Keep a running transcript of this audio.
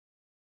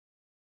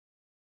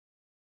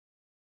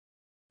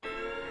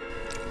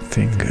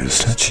Fingers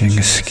touching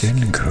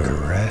skin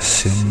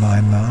caress in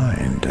my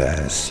mind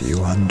as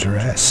you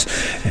undress.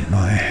 In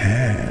my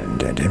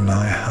hand and in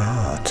my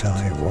heart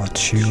I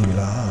watch you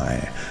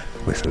lie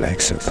with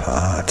legs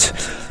apart.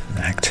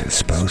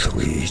 Actors both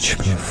we each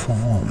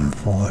perform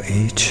for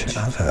each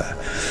other,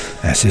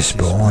 as is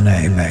born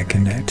a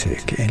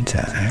magnetic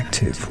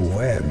interactive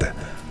web,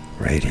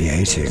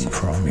 radiating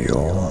from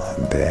your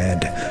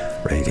bed,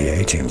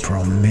 radiating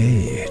from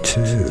me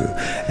too,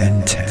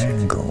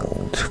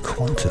 entangled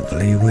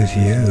quantumly with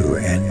you,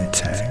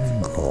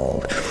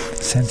 entangled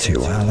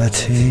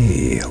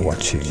sensuality,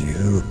 watching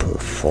you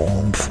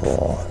perform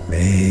for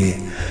me,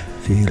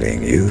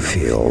 feeling you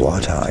feel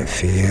what I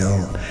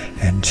feel,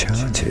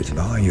 enchanted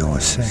by your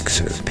sex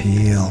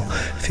appeal,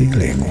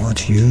 feeling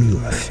what you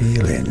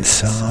feel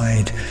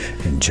inside,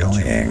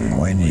 enjoying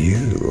when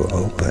you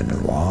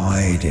open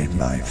wide in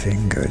my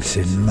fingers,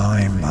 in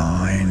my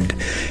mind,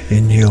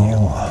 in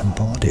your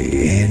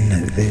body, in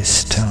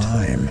this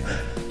time,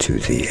 to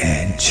the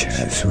edge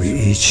as we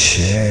each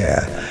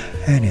share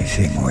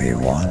anything we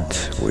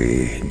want,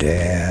 we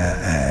dare,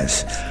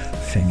 as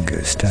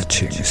fingers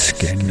touching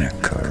skin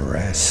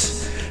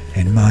caress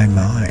in my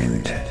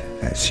mind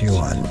as you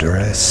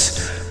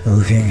undress,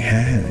 moving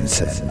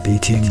hands and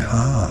beating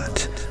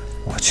heart,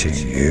 watching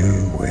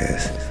you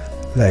with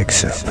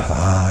legs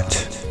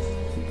apart.